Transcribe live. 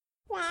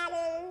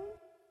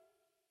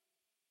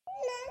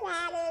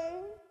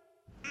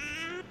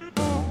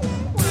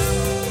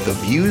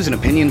The views and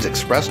opinions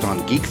expressed on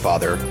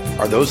Geekfather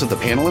are those of the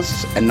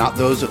panelists and not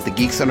those of the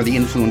Geeks Under the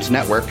Influence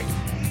Network,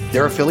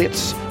 their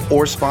affiliates,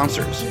 or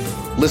sponsors.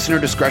 Listener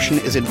discretion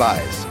is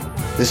advised.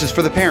 This is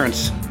for the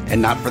parents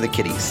and not for the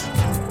kiddies.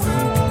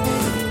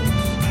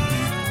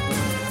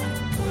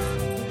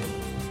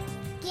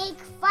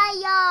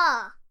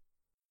 Geekfire!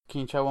 Can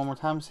you try one more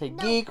time? Say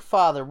no.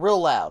 Geekfather, real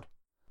loud.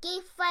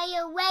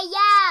 Geekfire way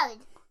loud!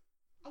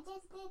 I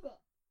just did it.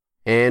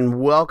 And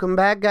welcome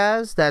back,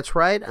 guys. That's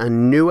right, a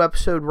new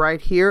episode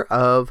right here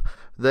of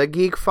The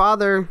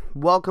Geekfather.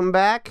 Welcome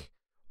back.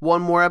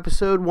 One more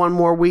episode, one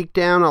more week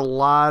down, a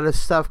lot of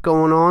stuff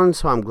going on,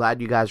 so I'm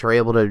glad you guys are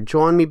able to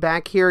join me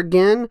back here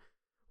again.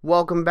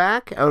 Welcome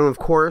back, and of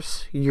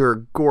course,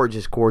 your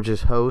gorgeous,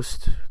 gorgeous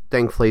host.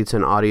 Thankfully, it's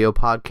an audio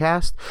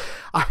podcast.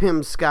 I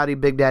am Scotty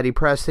Big Daddy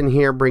Preston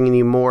here, bringing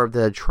you more of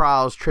the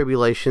trials,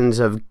 tribulations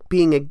of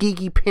being a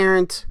geeky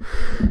parent.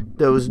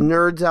 Those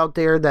nerds out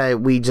there that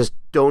we just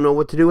don't know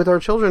what to do with our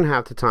children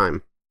half the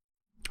time.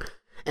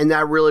 And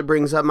that really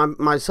brings up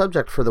my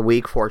subject for the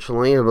week,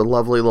 fortunately. A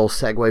lovely little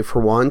segue for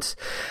once.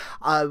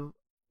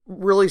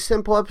 Really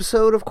simple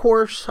episode, of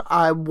course.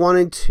 I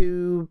wanted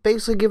to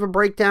basically give a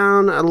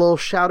breakdown, a little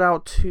shout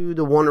out to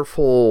the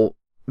wonderful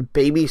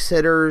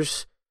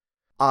babysitters,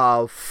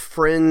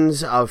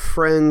 friends of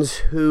friends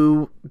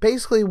who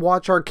basically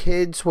watch our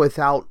kids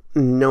without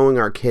knowing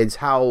our kids.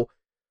 How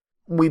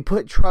we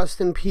put trust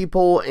in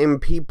people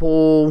and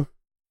people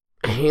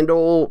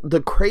handle the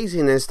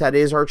craziness that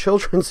is our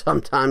children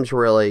sometimes,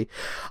 really.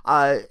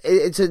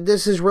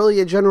 This is really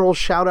a general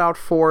shout out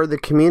for the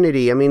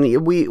community. I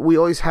mean, we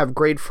always have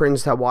great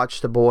friends that watch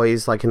the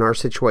boys, like in our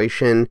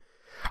situation.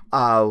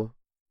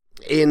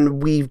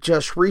 And we've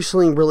just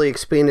recently really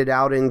expanded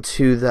out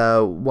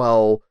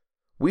into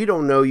we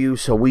don't know you,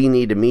 so we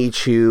need to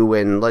meet you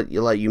and let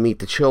you meet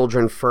the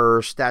children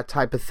first, that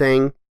type of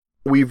thing.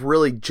 We've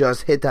really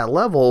just hit that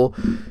level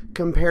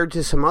compared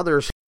to some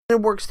others. It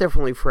works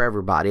differently for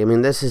everybody. I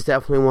mean, this is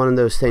definitely one of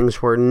those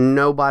things where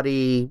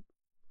nobody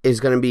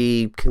is going to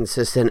be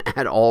consistent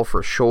at all,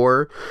 for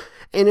sure.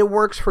 And it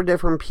works for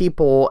different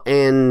people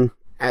and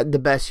at the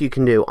best you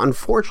can do.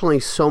 Unfortunately,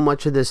 so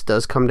much of this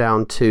does come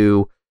down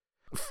to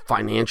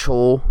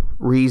financial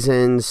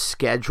reasons,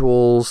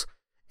 schedules.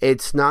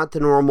 It's not the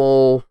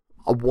normal,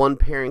 one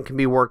parent can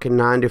be working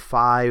 9 to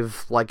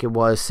 5 like it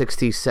was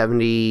 60,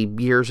 70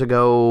 years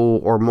ago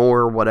or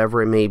more,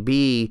 whatever it may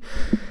be.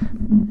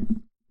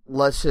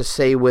 Let's just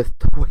say with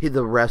the way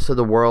the rest of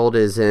the world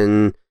is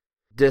in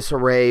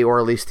disarray, or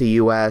at least the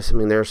U.S., I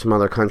mean, there are some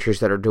other countries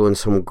that are doing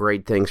some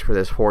great things for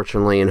this,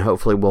 fortunately, and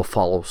hopefully we'll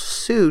follow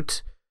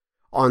suit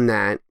on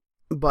that.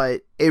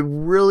 But it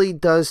really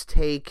does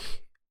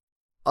take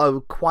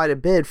quite a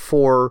bit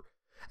for,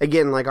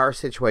 again, like our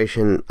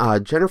situation.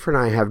 Jennifer and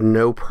I have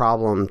no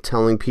problem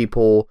telling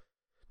people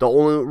the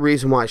only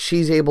reason why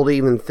she's able to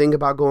even think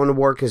about going to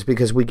work is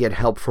because we get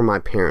help from my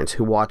parents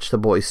who watch the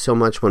boys so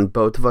much when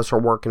both of us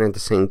are working at the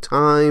same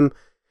time,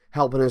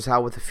 helping us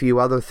out with a few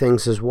other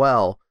things as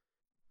well.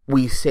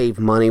 We save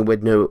money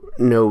with no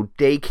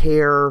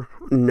daycare,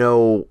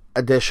 no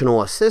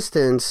additional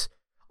assistance,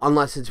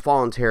 unless it's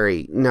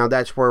voluntary. Now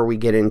that's where we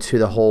get into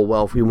the whole,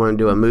 well, if we want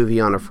to do a movie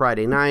on a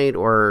Friday night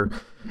or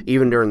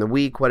even during the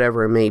week,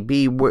 whatever it may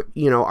be,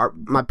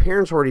 my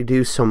parents already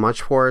do so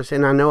much for us,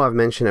 and I know I've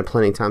mentioned it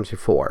plenty of times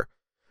before.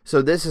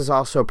 So this is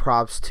also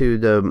props to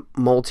the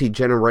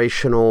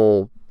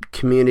multi-generational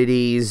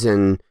communities,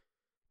 and,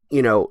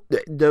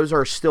 those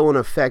are still in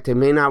effect. It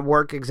may not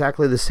work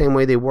exactly the same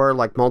way they were,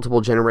 like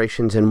multiple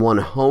generations in one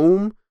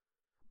home,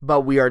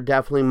 but we are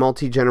definitely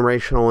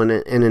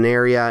multi-generational in an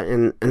area,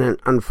 and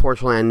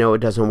unfortunately I know it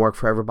doesn't work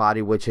for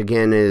everybody, which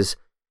again is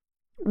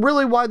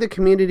really why the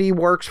community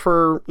works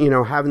for,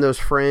 having those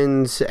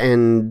friends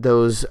and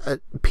those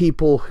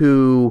people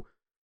who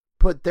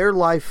put their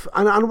life,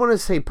 I don't want to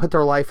say put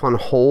their life on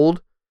hold.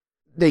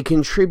 They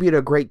contribute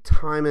a great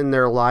time in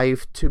their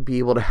life to be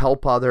able to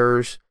help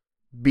others,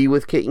 be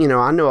with kids.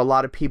 I know a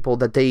lot of people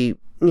that they,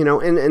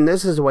 and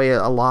this is the way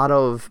a lot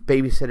of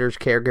babysitters,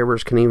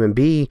 caregivers can even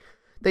be.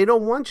 They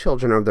don't want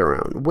children of their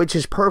own, which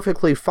is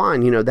perfectly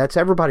fine. That's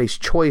everybody's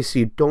choice.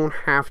 You don't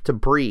have to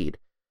breed.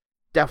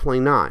 Definitely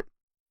not.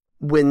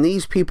 When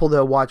these people,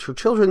 though, watch your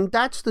children,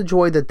 that's the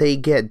joy that they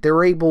get.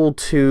 They're able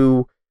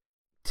to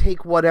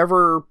take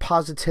whatever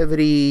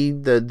positivity,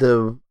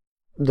 the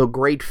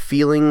great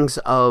feelings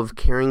of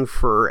caring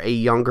for a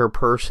younger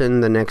person,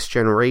 the next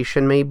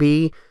generation may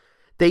be,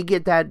 they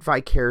get that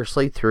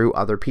vicariously through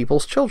other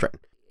people's children.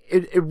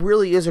 It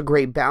really is a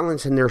great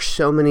balance, and there's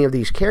so many of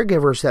these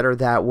caregivers that are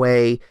that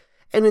way,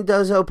 and it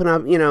does open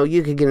up,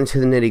 you could get into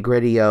the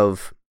nitty-gritty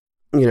of,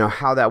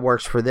 how that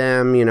works for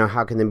them,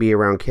 how can they be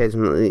around kids?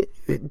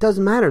 It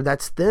doesn't matter.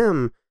 That's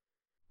them.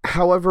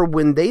 However,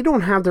 when they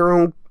don't have their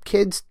own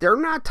kids, they're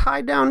not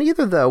tied down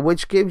either, though,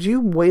 which gives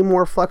you way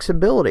more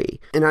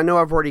flexibility. And I know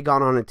I've already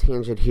gone on a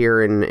tangent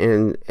here,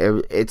 and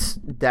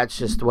that's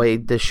just the way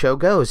this show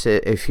goes.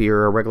 If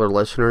you're a regular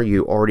listener,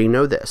 you already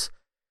know this.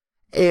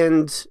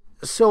 And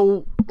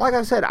so, like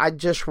I said, I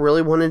just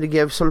really wanted to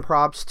give some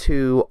props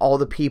to all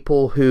the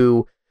people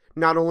who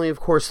not only, of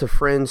course, the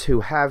friends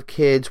who have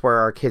kids, where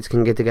our kids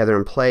can get together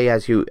and play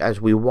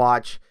as we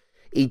watch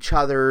each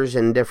other's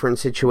in different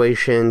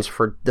situations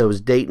for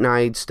those date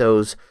nights,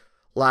 those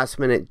last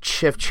minute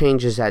shift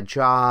changes at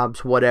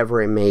jobs,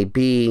 whatever it may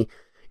be.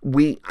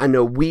 I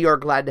know we are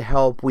glad to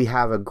help. We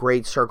have a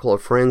great circle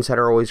of friends that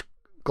are always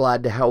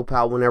glad to help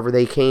out whenever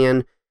they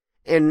can.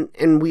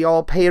 And we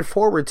all pay it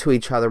forward to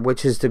each other,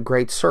 which is the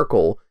great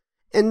circle.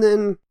 And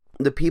then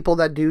the people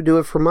that do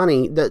it for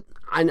money, that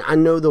I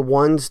know the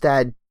ones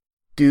that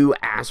do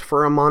ask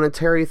for a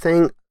monetary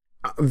thing,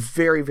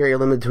 very, very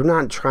limited. They're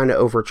not trying to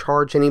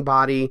overcharge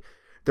anybody.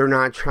 They're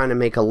not trying to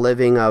make a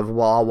living of,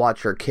 well, I'll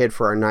watch your kid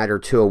for a night or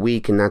two a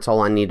week and that's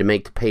all I need to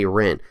make to pay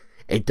rent.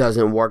 It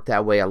doesn't work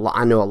that way.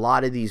 I know a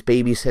lot of these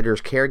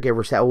babysitters,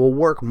 caregivers that will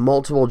work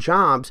multiple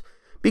jobs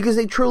because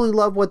they truly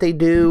love what they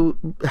do,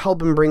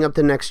 helping bring up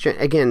the next gen.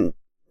 Again,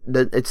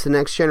 it's the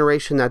next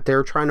generation that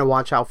they're trying to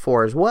watch out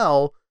for as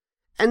well.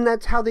 And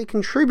that's how they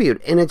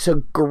contribute. And it's a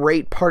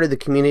great part of the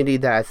community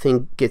that I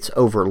think gets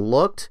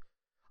overlooked.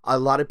 A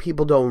lot of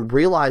people don't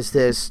realize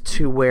this,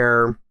 to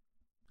where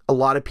a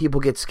lot of people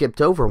get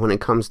skipped over when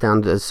it comes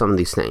down to some of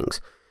these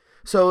things.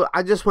 So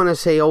I just want to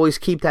say, always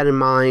keep that in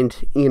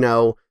mind.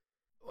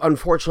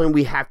 Unfortunately,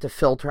 we have to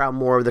filter out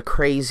more of the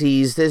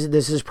crazies.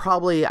 This is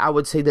probably, I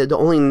would say, that the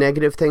only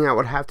negative thing I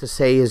would have to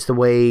say is the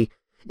way,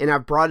 and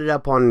I've brought it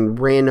up on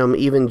random,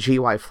 even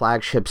GY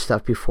flagship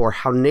stuff before,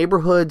 how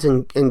neighborhoods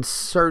and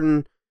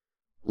certain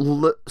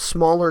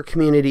smaller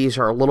communities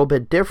are a little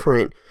bit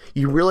different.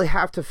 You really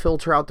have to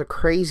filter out the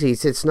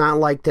crazies. It's not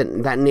like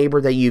that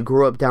neighbor that you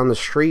grew up down the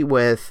street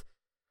with,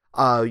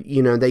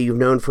 that you've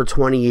known for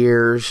 20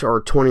 years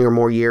or 20 or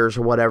more years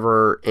or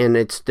whatever, and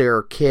it's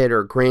their kid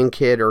or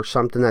grandkid or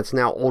something that's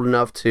now old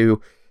enough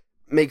to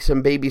make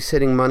some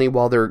babysitting money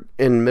while they're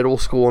in middle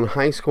school and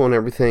high school and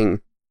everything.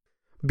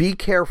 Be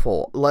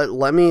careful.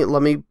 Let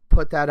me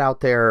put that out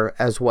there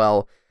as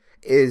well,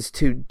 is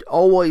to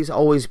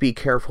always be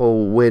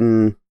careful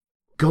when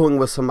going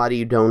with somebody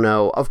you don't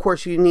know. Of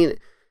course,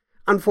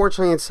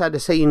 unfortunately, it's sad to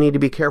say, you need to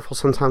be careful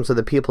sometimes with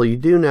the people you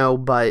do know,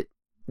 but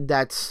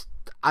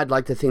I'd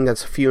like to think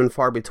that's few and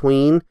far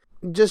between.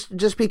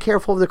 Just be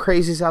careful of the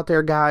crazies out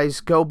there,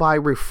 guys. Go by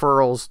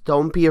referrals.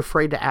 Don't be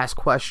afraid to ask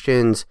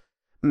questions.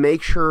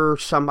 Make sure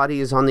somebody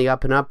is on the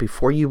up and up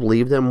before you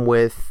leave them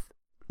with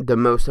the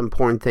most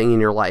important thing in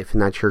your life,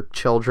 and that's your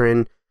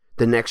children,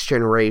 the next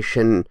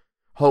generation,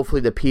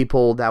 hopefully the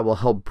people that will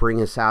help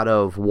bring us out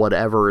of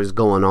whatever is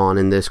going on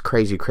in this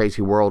crazy,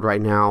 crazy world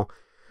right now.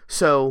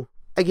 So,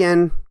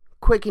 again,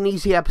 quick and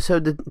easy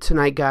episode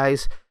tonight,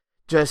 guys.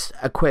 Just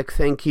a quick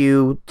thank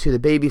you to the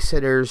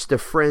babysitters, the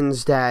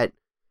friends that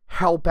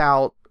help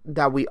out,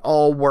 that we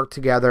all work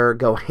together,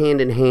 go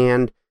hand in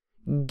hand,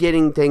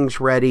 getting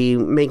things ready,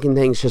 making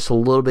things just a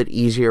little bit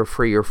easier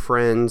for your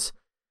friends.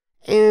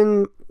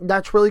 And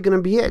that's really going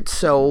to be it.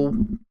 So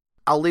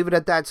I'll leave it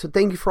at that. So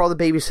thank you for all the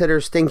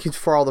babysitters. Thank you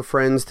for all the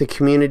friends, the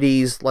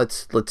communities.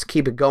 Let's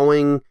keep it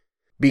going.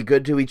 Be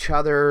good to each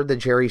other. The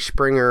Jerry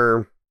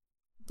Springer,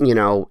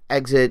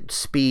 exit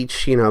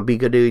speech, be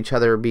good to each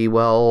other, be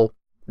well,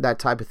 that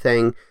type of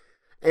thing.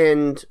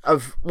 And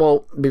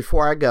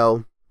before I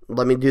go,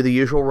 let me do the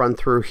usual run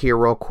through here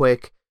real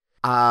quick.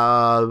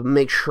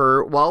 Make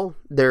sure,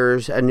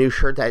 there's a new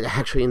shirt that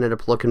actually ended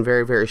up looking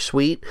very, very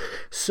sweet.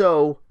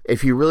 So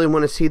if you really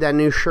want to see that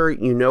new shirt,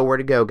 you know where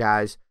to go,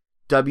 guys.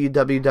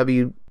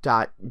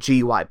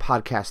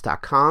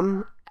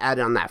 www.gypodcast.com. Add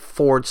on that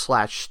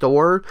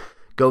 /store.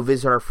 Go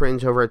visit our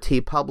friends over at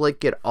TeePublic.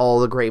 Get all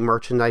the great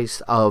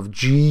merchandise of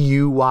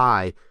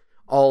GUI.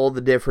 All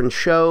the different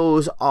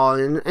shows,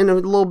 and a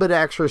little bit of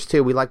extras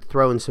too. We like to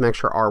throw in some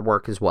extra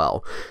artwork as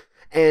well.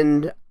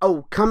 And,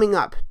 coming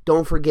up,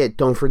 don't forget,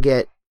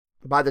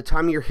 by the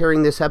time you're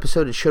hearing this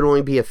episode, it should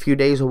only be a few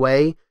days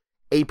away.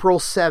 April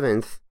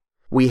 7th,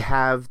 we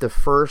have the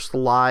first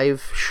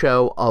live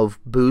show of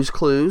Booze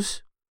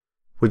Clues,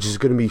 which is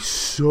going to be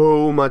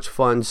so much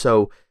fun.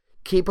 So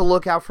keep a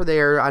lookout for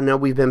there. I know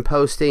we've been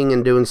posting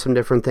and doing some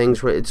different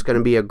things. It's going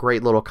to be a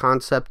great little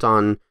concept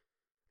on,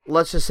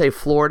 let's just say,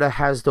 Florida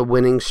has the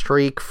winning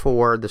streak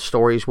for the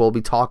stories we'll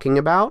be talking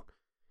about.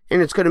 And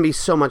it's going to be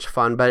so much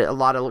fun, but a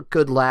lot of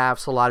good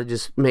laughs, a lot of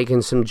just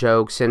making some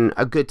jokes, and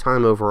a good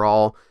time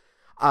overall.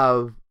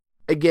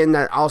 Again,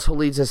 that also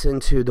leads us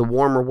into the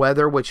warmer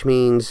weather, which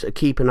means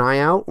keep an eye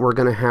out. We're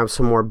going to have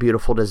some more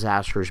beautiful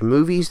disasters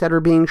movies that are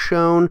being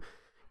shown,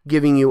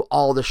 giving you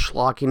all the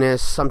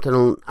schlockiness,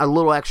 something a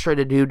little extra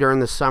to do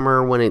during the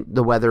summer when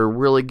the weather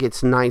really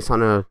gets nice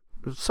on a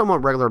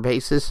somewhat regular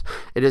basis.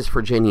 It is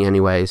Virginia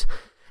anyways.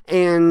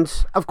 And,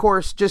 of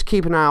course, just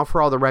keep an eye out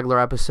for all the regular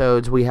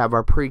episodes. We have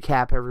our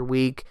pre-cap every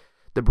week.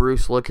 The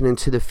Bruce looking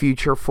into the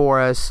future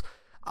for us.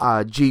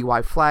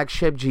 GUI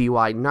Flagship,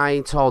 GUI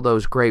Nights, all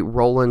those great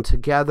rolling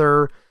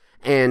together.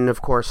 And,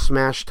 of course,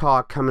 Smash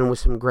Talk coming with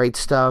some great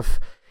stuff.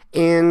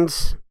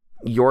 And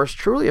yours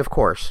truly, of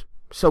course.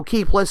 So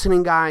keep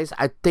listening, guys.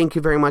 I thank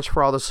you very much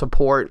for all the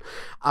support.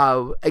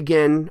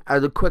 Again,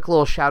 a quick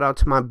little shout out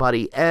to my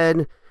buddy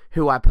Ed.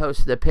 who I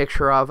posted a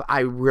picture of. I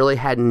really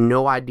had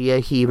no idea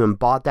he even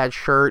bought that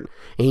shirt,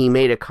 and he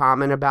made a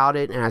comment about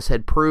it, and I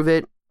said, prove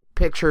it,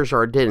 pictures,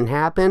 or it didn't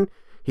happen.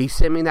 He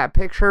sent me that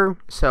picture,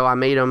 so I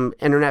made him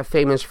internet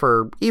famous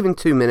for even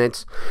 2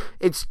 minutes.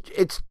 It's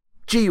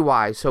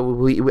GUI, so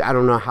we I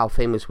don't know how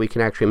famous we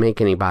can actually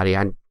make anybody.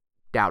 I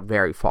doubt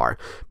very far,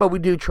 but we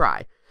do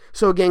try.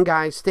 So again,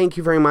 guys, thank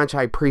you very much.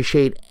 I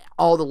appreciate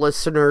all the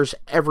listeners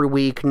every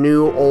week,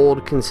 new,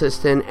 old,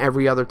 consistent,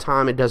 every other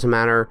time. It doesn't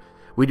matter.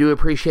 We do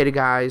appreciate it,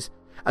 guys.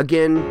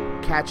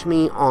 Again, catch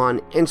me on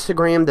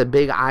Instagram, the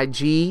big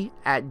IG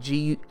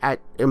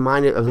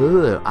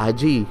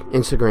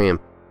Instagram,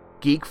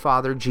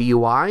 Geekfather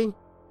GUI,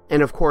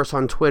 and of course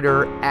on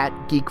Twitter at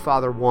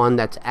Geekfather1.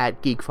 That's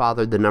at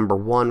Geekfather, the number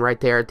 1 right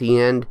there at the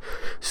end.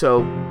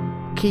 So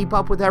keep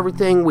up with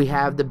everything. We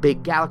have the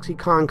big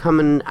GalaxyCon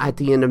coming at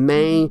the end of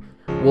May.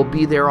 We'll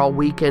be there all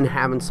weekend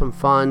having some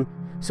fun.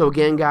 So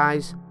again,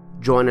 guys,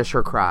 join us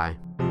or cry.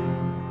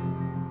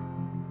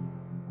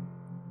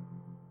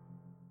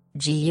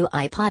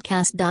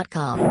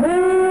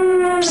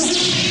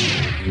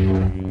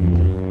 GUIPodcast.com